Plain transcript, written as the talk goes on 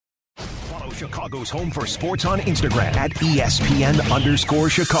Follow Chicago's home for sports on Instagram at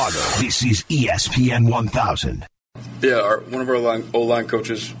ESPN_Chicago. This is ESPN 1000. Yeah, one of our O-line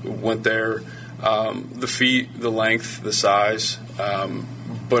coaches went there. The feet, the length, the size,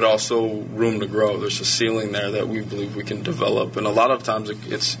 but also room to grow. There's a ceiling there that we believe we can develop, and a lot of times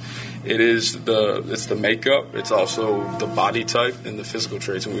it's the makeup. It's also the body type and the physical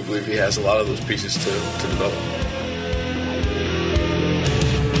traits, and we believe he has a lot of those pieces to develop.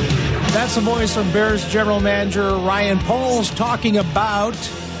 That's the voice of Bears general manager Ryan Poles talking about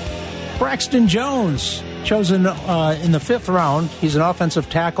Braxton Jones, chosen in the 5th round. He's an offensive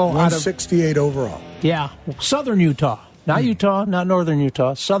tackle. 168 overall. Yeah, Southern Utah. Not Utah, not Northern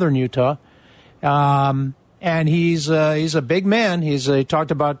Utah, Southern Utah. And he's a big man. He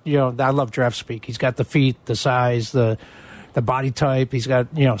talked about, I love draft speak. He's got the feet, the size, the body type. He's got,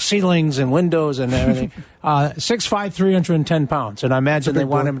 ceilings and windows and everything. 6'5", 310 pounds. And I imagine they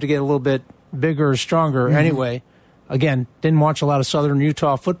want him to get a little bit bigger or stronger anyway. Again, didn't watch a lot of Southern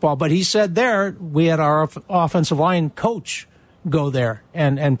Utah football, but he said there we had our offensive line coach go there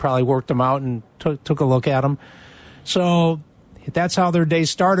and probably worked him out and took a look at him. So that's how their day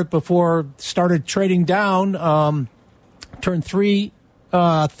started started trading down, turned 3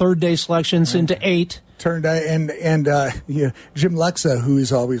 third-day selections into 8. Jim Lexa, who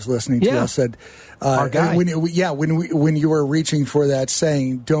is always listening to us, said, our guy. when you were reaching for that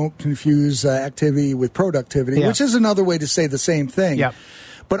saying, don't confuse activity with productivity, which is another way to say the same thing. Yep.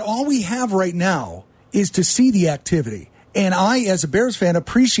 But all we have right now is to see the activity. And I, as a Bears fan,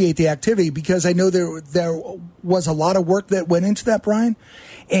 appreciate the activity because I know there was a lot of work that went into that, Brian.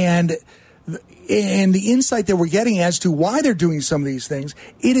 And the insight that we're getting as to why they're doing some of these things,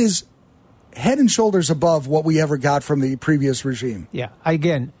 it is head and shoulders above what we ever got from the previous regime. Yeah.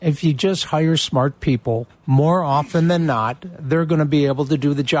 Again, if you just hire smart people, more often than not, they're going to be able to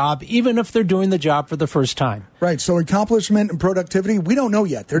do the job, even if they're doing the job for the first time. Right. So accomplishment and productivity, we don't know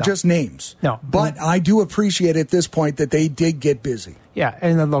yet. They're just names. No. But I do appreciate at this point that they did get busy. Yeah.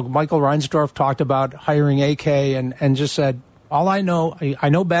 And then look, Michael Reinsdorf talked about hiring AK and just said, all I know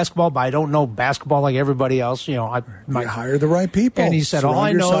basketball, but I don't know basketball like everybody else. You hire the right people. And he said, all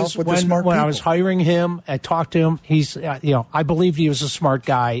I know is when I was hiring him, I talked to him, he's, I believed he was a smart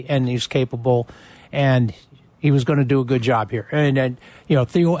guy and he's capable and he was going to do a good job here. And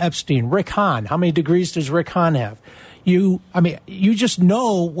Theo Epstein, Rick Hahn, how many degrees does Rick Hahn have? You just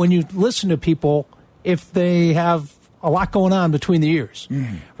know when you listen to people if they have a lot going on between the ears.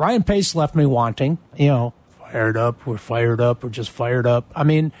 Ryan Pace left me wanting, fired up, we're just fired up. I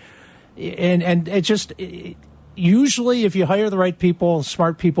mean, and it just, usually if you hire the right people,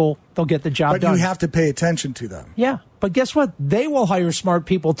 smart people, they'll get the job done. But you have to pay attention to them. Yeah, but guess what? They will hire smart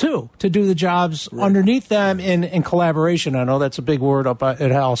people, too, to do the jobs underneath them in collaboration. I know that's a big word up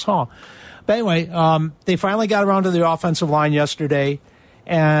at House Hall. But anyway, they finally got around to the offensive line yesterday,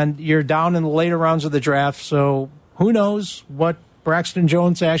 and you're down in the later rounds of the draft, so who knows what Braxton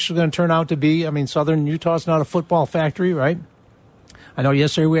Jones actually going to turn out to be. I mean, Southern Utah's not a football factory, right? I know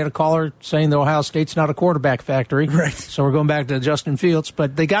yesterday we had a caller saying that Ohio State's not a quarterback factory. Right. So we're going back to Justin Fields.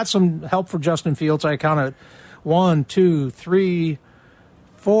 But they got some help for Justin Fields. I counted 1, 2, 3,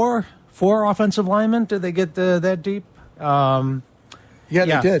 4 offensive linemen. Did they get that deep? They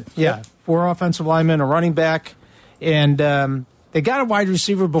did. Yeah, 4 offensive linemen, a running back. And they got a wide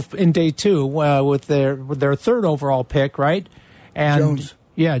receiver in day 2 with their third overall pick, right? And Jones.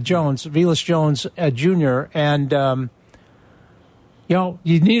 Yeah, Jones, Velus Jones Jr. And you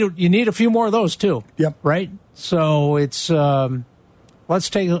need a few more of those too. Yep. Right. So it's let's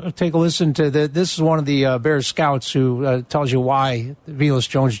take a listen to this is one of the Bears scouts who tells you why Velus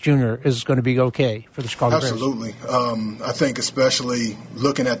Jones Jr. is going to be okay for the Chicago Bears. Absolutely. I think especially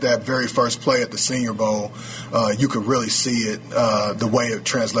looking at that very first play at the Senior Bowl, you could really see it the way it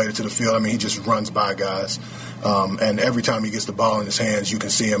translated to the field. I mean, he just runs by guys. And every time he gets the ball in his hands, you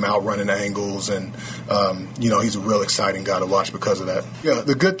can see him outrunning angles. And, he's a real exciting guy to watch because of that. Yeah,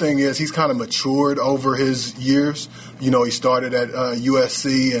 the good thing is he's kind of matured over his years. He started at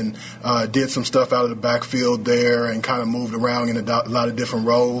USC and did some stuff out of the backfield there and kind of moved around in a lot of different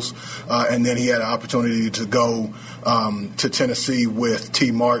roles. And then he had an opportunity to go to Tennessee with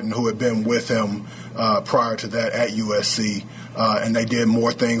T. Martin, who had been with him prior to that at USC. And they did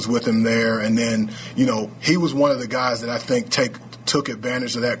more things with him there. And then, he was one of the guys that I think took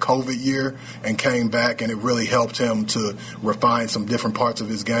advantage of that COVID year and came back, and it really helped him to refine some different parts of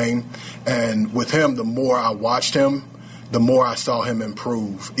his game. And with him, the more I watched him, the more I saw him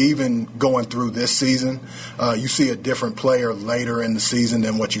improve. Even going through this season, you see a different player later in the season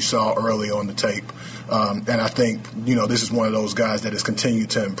than what you saw early on the tape. And I think, this is one of those guys that has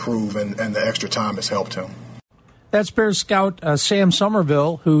continued to improve, and the extra time has helped him. That's Bears scout Sam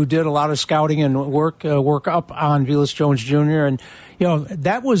Somerville, who did a lot of scouting and work up on Velus Jones Jr. And,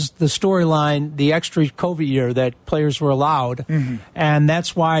 that was the storyline, the extra COVID year that players were allowed. Mm-hmm. And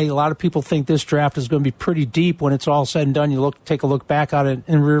that's why a lot of people think this draft is going to be pretty deep when it's all said and done. You take a look back on it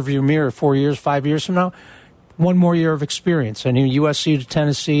in rearview mirror 4 years, 5 years from now. One more year of experience. And USC to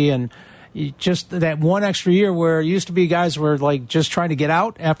Tennessee, and just that one extra year where it used to be guys were like just trying to get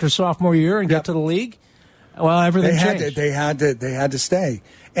out after sophomore year and get to the league. Well, everything changed. They had to stay,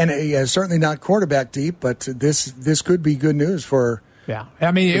 and certainly not quarterback deep. But this could be good news for. Yeah,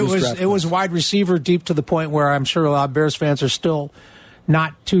 I mean it was wide receiver deep to the point where I'm sure a lot of Bears fans are still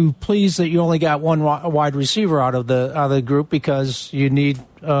not too pleased that you only got one wide receiver out of the group, because you need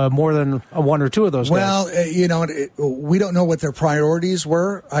more than one or two of those guys. Well, we don't know what their priorities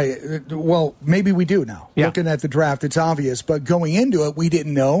were. Maybe we do now. Yeah. Looking at the draft, it's obvious. But going into it, we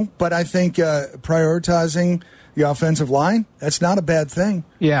didn't know. But I think prioritizing the offensive line, that's not a bad thing.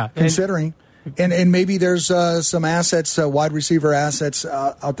 Yeah. Considering. And maybe there's some assets, wide receiver assets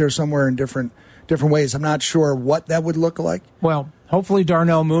out there somewhere in different ways. I'm not sure what that would look like. Well, hopefully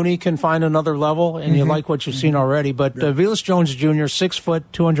Darnell Mooney can find another level, and you like what you've seen already. But Velus Jones Jr., 6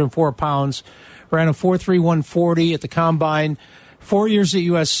 foot, 204 pounds, ran a 4.31 40 at the combine. 4 years at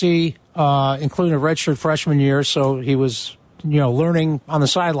USC, including a redshirt freshman year, so he was learning on the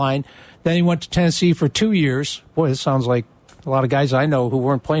sideline. Then he went to Tennessee for 2 years. Boy, this sounds like a lot of guys I know who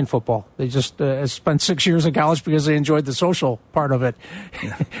weren't playing football. They just spent 6 years in college because they enjoyed the social part of it.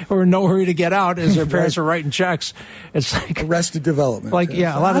 Yeah. Were in no hurry to get out as their parents are writing checks. It's like arrested development.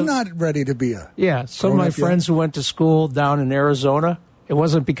 I'm not ready to be some of my friends who went to school down in Arizona, it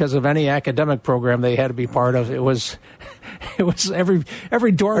wasn't because of any academic program they had to be part of. It was every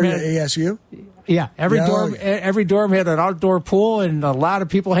dorm had ASU. Yeah, every dorm had an outdoor pool, and a lot of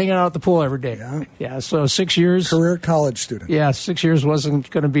people hanging out at the pool every day. Yeah, so 6 years. Career college student. Yeah, 6 years wasn't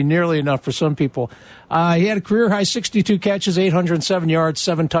going to be nearly enough for some people. He had a career-high 62 catches, 807 yards,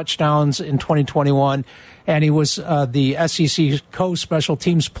 7 touchdowns in 2021, and he was the SEC Co-Special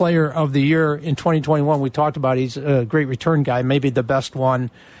Teams Player of the Year in 2021. We talked about he's a great return guy, maybe the best one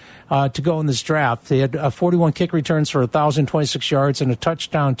to go in this draft. They had 41 kick returns for 1,026 yards and a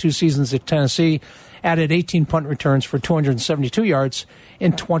touchdown 2 seasons at Tennessee. Added 18 punt returns for 272 yards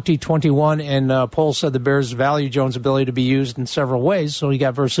in 2021. And polls said the Bears value Jones' ability to be used in several ways, so you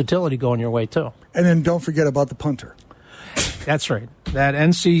got versatility going your way, too. And then don't forget about the punter. That's right. That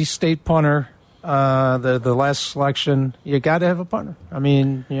NC State punter, the last selection, you got to have a punter. I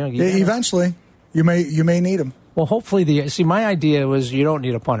mean, eventually, you may need him. Well, hopefully my idea was you don't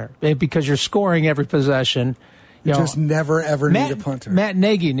need a punter because you're scoring every possession. You just never, ever need a punter. Matt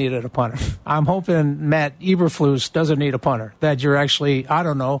Nagy needed a punter. I'm hoping Matt Eberflus doesn't need a punter, that you're actually,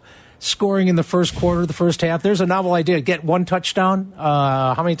 scoring in the first quarter, the first half. There's a novel idea. Get one touchdown.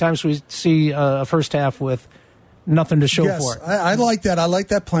 How many times we see a first half with nothing to show for it? I like that. I like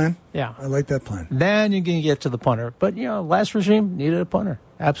that plan. Yeah. I like that plan. Then you can get to the punter. But, last regime needed a punter.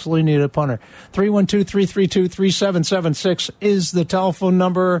 Absolutely needed a punter. 312-332-3776 is the telephone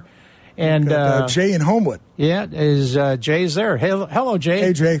number. And Jay in Homewood. Yeah, Jay's there. Hello, Jay.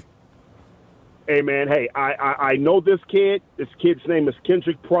 Hey, Jay. Hey, man. Hey, I know this kid. This kid's name is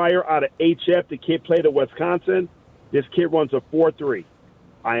Kendrick Pryor out of HF. The kid played at Wisconsin. This kid runs a 4.3.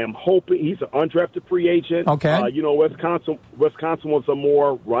 I am hoping he's an undrafted free agent. Okay. Wisconsin was a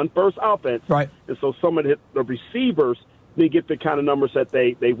more run-first offense. Right. And so some of the receivers didn't get the kind of numbers that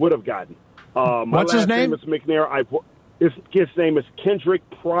they would have gotten. What's his name? My last name is McNair. His kid's name is Kendrick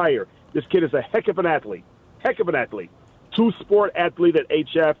Pryor. This kid is a heck of an athlete. Two-sport athlete at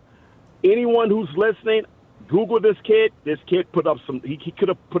HF. Anyone who's listening, Google this kid. This kid put up he could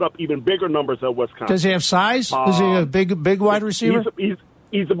have put up even bigger numbers at Wisconsin. Does he have size? Is he a big wide receiver?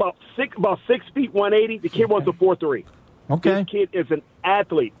 He's about 6 feet 180. The kid runs a 4.3. Okay. This kid is an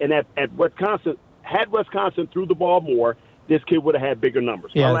athlete, and at Wisconsin, had Wisconsin threw the ball more, this kid would have had bigger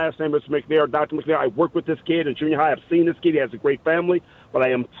numbers. Yeah. My last name is McNair, Dr. McNair. I work with this kid in junior high. I've seen this kid. He has a great family. But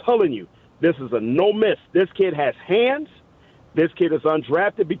I am telling you, this is a no-miss. This kid has hands. This kid is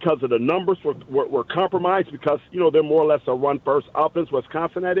undrafted because of the numbers were compromised because, they're more or less a run-first offense,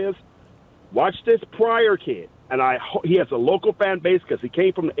 Wisconsin that is. Watch this Pryor kid. And he has a local fan base because he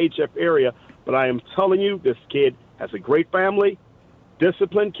came from the HF area. But I am telling you, this kid has a great family,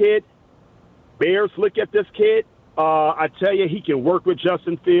 disciplined kid. Bears look at this kid. I tell you, he can work with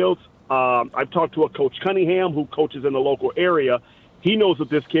Justin Fields. I've talked to a Coach Cunningham who coaches in the local area. He knows of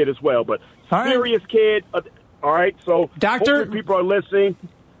this kid as well. But serious kid. All right, so Doctor, people are listening.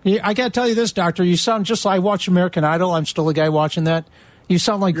 Yeah, I got to tell you this, Doctor. You sound just like I watch American Idol. I'm still a guy watching that. You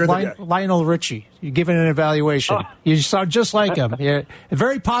sound like Lionel Richie. You're giving an evaluation. You sound just like him. You're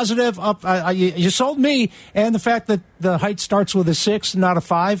very positive. You sold me, and the fact that the height starts with a 6, not a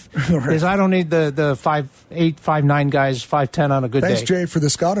 5, because I don't need the 5'8", 5'9" guys, 5'10" on a good day. Thanks, Jay, for the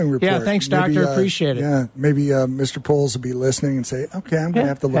scouting report. Yeah, thanks, Doctor. Appreciate it. Yeah, maybe Mr. Poles will be listening and say, okay, I'm going to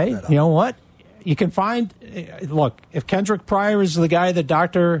have to look that up. You know what? You can find, look, if Kendrick Pryor is the guy that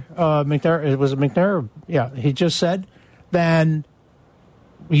Dr. McNair, was it McNair? Yeah, he just said, then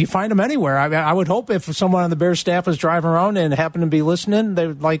you find him anywhere. I mean, I would hope if someone on the Bears staff was driving around and happened to be listening, they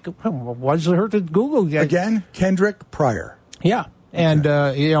would like, what does it hurt to Google? Again, Kendrick Pryor. Yeah. And,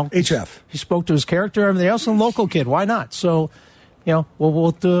 HF. He spoke to his character, everything else, and local kid. Why not? So,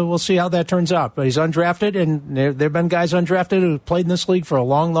 we'll see how that turns out. But he's undrafted, and there have been guys undrafted who played in this league for a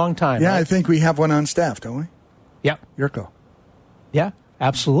long, long time. Yeah, right? I think we have one on staff, don't we? Yeah. Yurko. Yeah,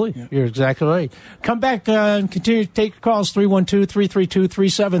 absolutely. Yeah. You're exactly right. Come back and continue to take your calls,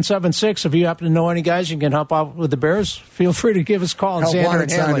 312-332-3776. If you happen to know any guys you can help out with the Bears, feel free to give us a call. Help Xander wanted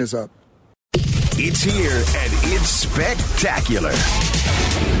and sign Hanley. is up. It's here, and it's spectacular.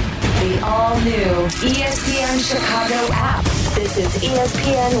 The all-new ESPN Chicago app. This is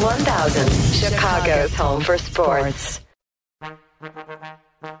ESPN 1000, Chicago's home for sports.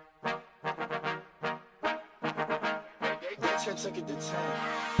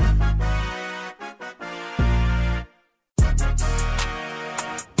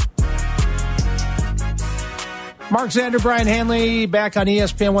 Mark Xander, Brian Hanley, back on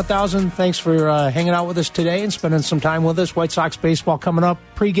ESPN 1000. Thanks for hanging out with us today and spending some time with us. White Sox baseball coming up.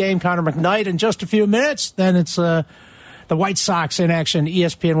 Pre-game, Connor McKnight in just a few minutes. Then it's the White Sox in action.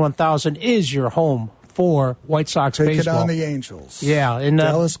 ESPN 1000 is your home for White Sox baseball. Take it on the Angels. Yeah.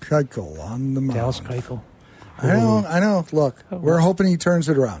 Dallas Keuchel on the mound. Dallas Keuchel. I know. Look, we're hoping he turns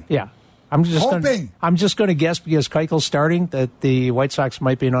it around. Yeah. I'm just going to guess because Keuchel's starting that the White Sox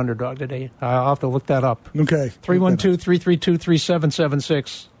might be an underdog today. I'll have to look that up. Okay.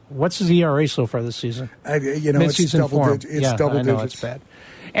 312-332-3776. What's his ERA so far this season? It's double digits. I know it's bad.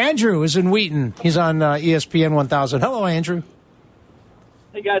 Andrew is in Wheaton. He's on ESPN 1000. Hello, Andrew.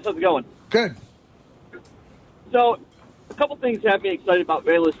 Hey, guys. How's it going? Good. So, a couple things have me excited about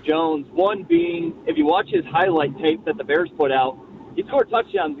Velus Jones. One being, if you watch his highlight tape that the Bears put out, he scored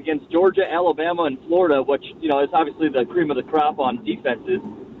touchdowns against Georgia, Alabama, and Florida, which, is obviously the cream of the crop on defenses.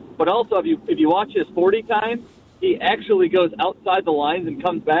 But also, if you watch his 40 time, he actually goes outside the lines and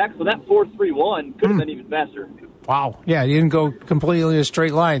comes back. So that 4.31 could have been even faster. Wow. Yeah, he didn't go completely a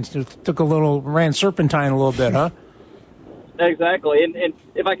straight line. Took ran serpentine a little bit, huh? Exactly. And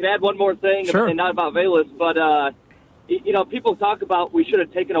if I could add one more thing, sure. And not about Velus, but people talk about we should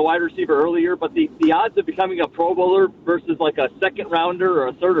have taken a wide receiver earlier, but the odds of becoming a Pro Bowler versus like a second rounder or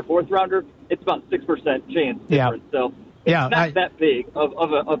a third or fourth rounder, it's about 6% chance difference. So it's not that big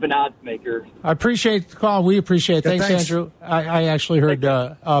of an odds maker. I appreciate the call. We appreciate it. Thanks, Andrew. I actually heard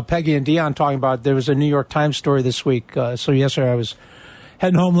Peggy and Dion talking about there was a New York Times story this week. So yesterday I was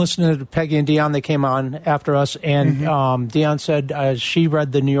heading home listening to Peggy and Dion. They came on after us, and Dion said she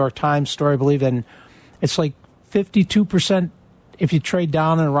read the New York Times story, I believe, and it's like 52%, if you trade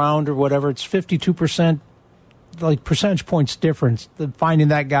down and around or whatever, it's 52%, like percentage points difference, finding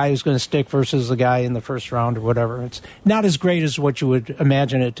that guy who's going to stick versus the guy in the first round or whatever. It's not as great as what you would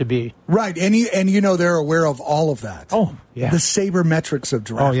imagine it to be. Right, and they're aware of all of that. Oh, yeah. The sabermetrics of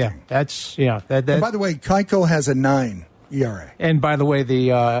drafting. Oh, yeah. That's, yeah. And by the way, Keuchel has a 9 ERA. And by the way,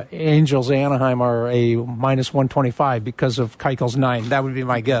 the Angels Anaheim are a -125 because of Keuchel's 9. That would be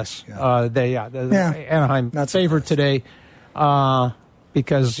my guess. Yeah. Anaheim not favored today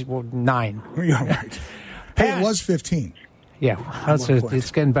because 9. Yeah, right. Hey, it was 15. Yeah,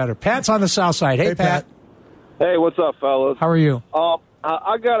 it's getting better. Pat's on the south side. Hey, Pat. Hey, what's up, fellas? How are you?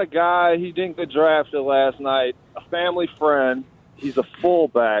 I got a guy, he didn't get drafted last night, a family friend. He's a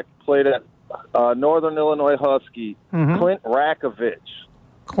fullback, played at Northern Illinois Husky, Clint Rakovich.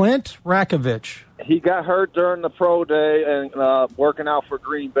 Clint Rakovich. He got hurt during the pro day and working out for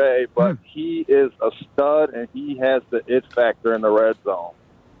Green Bay, but he is a stud, and he has the it factor in the red zone.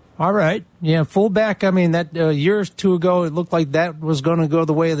 All right. Yeah, fullback, I mean, that a year or two ago, it looked like that was going to go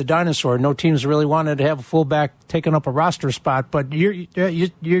the way of the dinosaur. No teams really wanted to have a fullback taking up a roster spot, but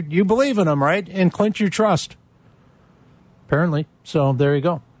you believe in him, right? And Clint, you trust. Apparently. So there you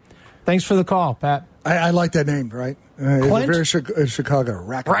go. Thanks for the call, Pat. I like that name, right? Clint? Very Chicago.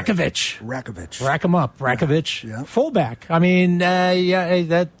 Rakovich. Rack him up. Rakovich. Yeah. Fullback. I mean,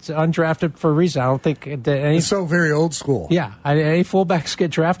 that's undrafted for a reason. I don't think any. It's so very old school. Yeah. Any fullbacks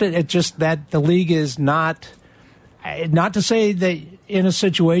get drafted. It's just that the league is not to say that in a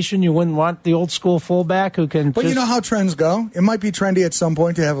situation you wouldn't want the old school fullback who can. But you know how trends go. It might be trendy at some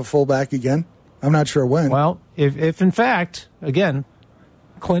point to have a fullback again. I'm not sure when. Well, if in fact, again,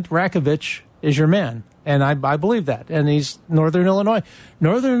 Clint Rakovich is your man, and I believe that. And he's Northern Illinois.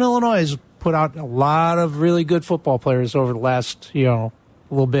 Northern Illinois has put out a lot of really good football players over the last, little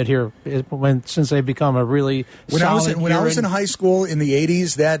bit here since they've become a really when I was in high school in the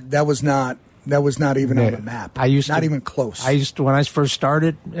 80s, that was not even on the map. Not even close. When I first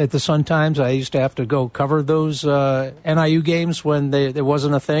started at the Sun-Times, I used to have to go cover those NIU games when there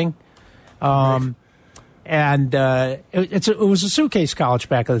wasn't a thing. Right. And it was a suitcase college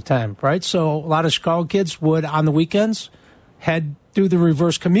back at the time, right? So a lot of Chicago kids would, on the weekends, head do the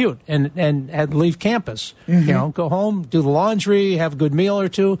reverse commute and had leave campus. Mm-hmm. Go home, do the laundry, have a good meal or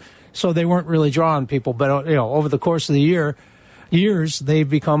two. So they weren't really drawing people. But over the course of the years, they've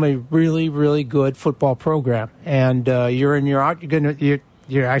become a really, really good football program. And year in, year out,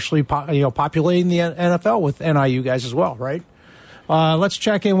 you're actually populating the NFL with NIU guys as well, right? Let's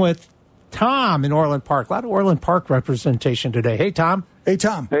check in with Tom in Orland Park. A lot of Orland Park representation today. Hey, Tom. Hey,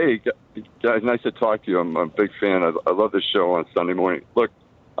 Tom. Hey, guys. Nice to talk to you. I'm a big fan. I love this show on Sunday morning. Look,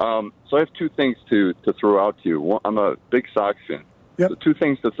 so I have two things to throw out to you. One, I'm a big Sox fan. Yep. So two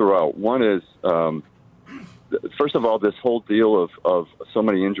things to throw out. One is, first of all, this whole deal of so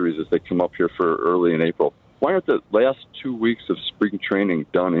many injuries as they come up here for early in April. Why aren't the last 2 weeks of spring training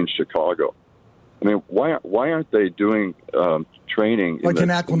done in Chicago? I mean, why aren't they doing training like an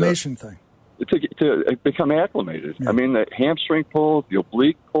acclimation thing? To become acclimated. Yeah. I mean, the hamstring pulls, the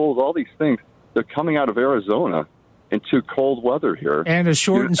oblique pulls, all these things, they're coming out of Arizona into cold weather here. And a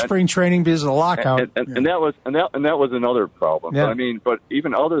shortened spring training because of the lockout. And that was another problem. Yeah. But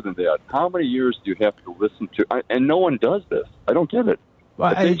even other than that, how many years do you have to listen to? And no one does this. I don't get it.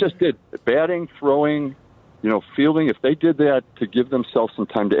 Well, if they just did batting, throwing, fielding, if they did that to give themselves some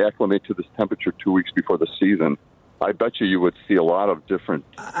time to acclimate to this temperature 2 weeks before the season, I bet you would see a lot of different.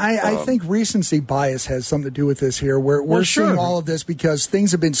 I think recency bias has something to do with this here. We're seeing all of this because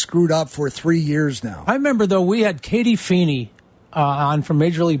things have been screwed up for 3 years now. I remember, though, we had Katie Feeney on from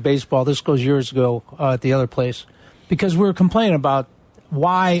Major League Baseball. This goes years ago at the other place because we were complaining about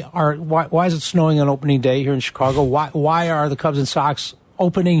why is it snowing on opening day here in Chicago? Why are the Cubs and Sox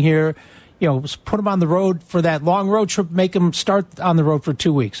opening here? Put them on the road for that long road trip. Make them start on the road for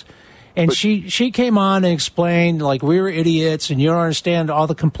 2 weeks. And she came on and explained, like, we were idiots and you don't understand all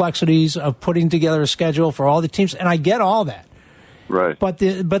the complexities of putting together a schedule for all the teams. And I get all that. Right. But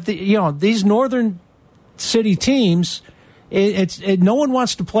these northern city teams, no one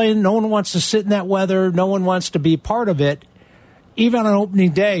wants to play, no one wants to sit in that weather, no one wants to be part of it. Even on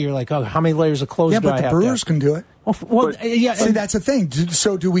opening day, you're like, oh, how many layers of clothes do I have? Yeah, but the Brewers can do it. Yeah. See, that's the thing.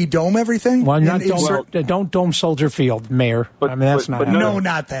 So do we dome everything? Well, don't dome Soldier Field, Mayor.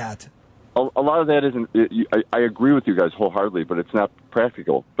 Not that. A lot of that isn't. I agree with you guys wholeheartedly, but it's not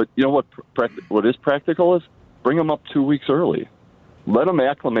practical. But you know what is practical is bring them up 2 weeks early. Let them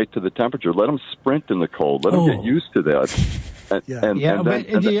acclimate to the temperature. Let them sprint in the cold. Let them get used to that.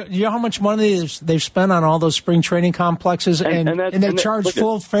 Do you know how much money they've spent on all those spring training complexes, and they charge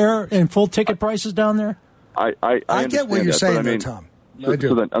full fare and full ticket prices down there? I get what you're saying, though, Tom. I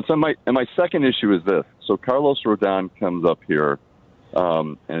do. So my second issue is this. So Carlos Rodon comes up here.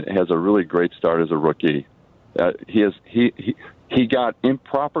 And has a really great start as a rookie. He got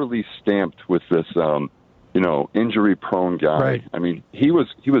improperly stamped with this, injury-prone guy. Right. I mean, he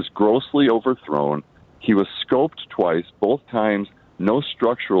was grossly overthrown. He was scoped twice, both times. No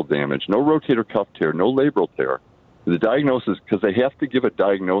structural damage, no rotator cuff tear, no labral tear. The diagnosis, because they have to give a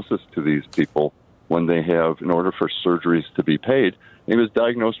diagnosis to these people when they have, in order for surgeries to be paid. He was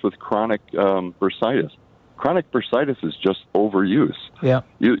diagnosed with chronic bursitis. Chronic bursitis is just overuse. Yeah,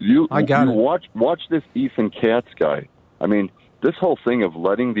 I got it. Watch this Ethan Katz guy. I mean, this whole thing of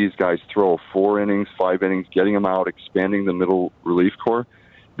letting these guys throw 4 innings, 5 innings, getting them out, expanding the middle relief corps.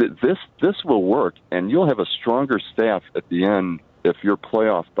 This will work, and you'll have a stronger staff at the end if you're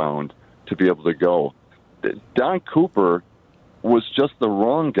playoff bound to be able to go. Don Cooper was just the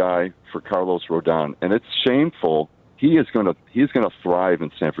wrong guy for Carlos Rodon, and it's shameful. He's going to thrive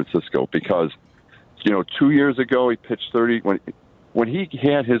in San Francisco because. 2 years ago he pitched 30. When he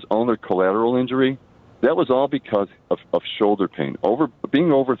had his ulnar collateral injury, that was all because of shoulder pain,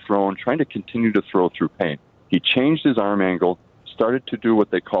 being overthrown, trying to continue to throw through pain. He changed his arm angle, started to do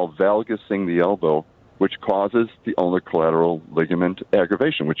what they call valgusing the elbow, which causes the ulnar collateral ligament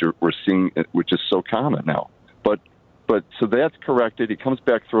aggravation, which we're seeing, which is so common now. But so that's corrected. He comes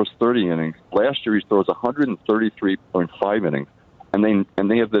back, throws 30 innings. Last year he throws 133.5 innings, and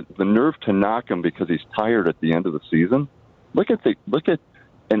they have the nerve to knock him because he's tired at the end of the season. Look at,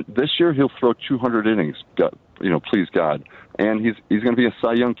 and this year he'll throw 200 innings. Please God, and he's going to be a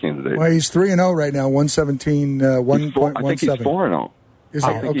Cy Young candidate. Well, he's 3-0 right now, 117, 1.17. I think he's 4-0. Is it?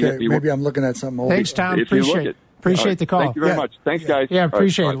 Okay, maybe I'm looking at something old. Thanks, Tom. Appreciate the call. Thank you very much. Thanks, guys. Yeah,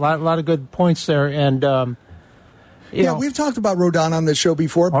 appreciate it. A lot of good points there. And we've talked about Rodon on this show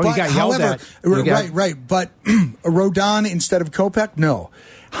before. Oh, but you got yelled at. Right. But Rodon instead of Kopech, no.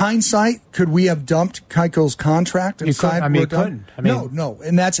 Hindsight, could we have dumped Keuchel's contract inside Rodon? You couldn't. No,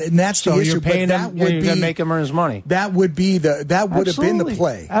 and that's so the issue. You're paying but him, you're going to make him earn his money. That would be would have been the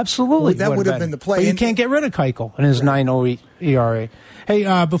play. Absolutely, that would have been the play. But you can't get rid of Keuchel and his 9.0 ERA.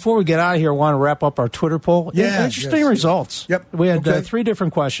 Hey, before we get out of here, I want to wrap up our Twitter poll. Yeah, interesting results. Yep. We had 3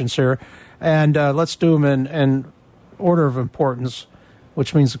 different questions here, and let's do them in order of importance,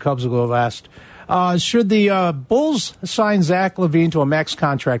 which means the Cubs will go last. Should the Bulls sign Zach LaVine to a max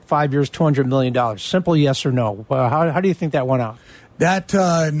contract, 5 years, $200 million? Simple yes or no. How do you think that went out? That,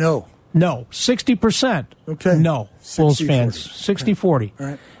 no. No. 60%. Okay. No. 60, Bulls fans. 40. 60-40. All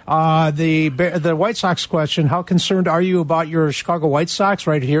right. The White Sox question, how concerned are you about your Chicago White Sox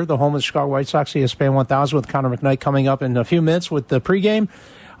right here, the home of the Chicago White Sox, ESPN 1000 with Connor McKnight coming up in a few minutes with the pregame.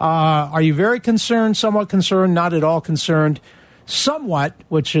 Are you very concerned, somewhat concerned, not at all concerned? Somewhat,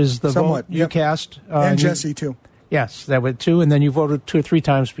 which is the vote you cast. And Jesse, too. Yes, that would too. And then you voted 2 or 3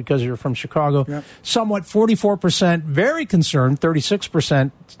 times because you're from Chicago. Yep. Somewhat, 44%. Very concerned,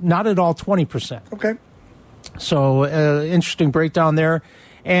 36%. Not at all, 20%. Okay. So, interesting breakdown there.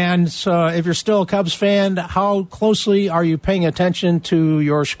 And so if you're still a Cubs fan, how closely are you paying attention to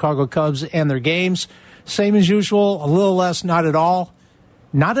your Chicago Cubs and their games? Same as usual, a little less, not at all.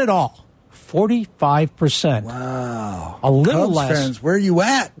 Not at all. 45%. Wow. A little Cubs less. Fans, where are you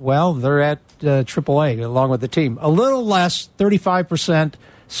at? Well, they're at AAA along with the team. A little less, 35%.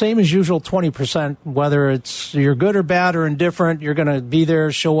 Same as usual, 20%. Whether it's you're good or bad or indifferent, you're going to be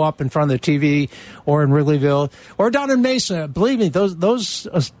there, show up in front of the TV or in Wrigleyville or down in Mesa. Believe me,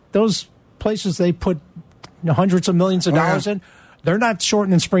 those places they put hundreds of millions of dollars in, they're not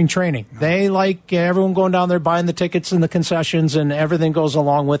shortening spring training. No. They like everyone going down there buying the tickets and the concessions and everything goes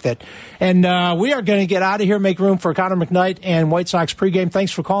along with it. And we are going to get out of here, make room for Connor McKnight and White Sox pregame.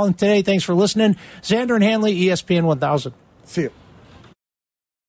 Thanks for calling today. Thanks for listening. Xander and Hanley, ESPN 1000. See you.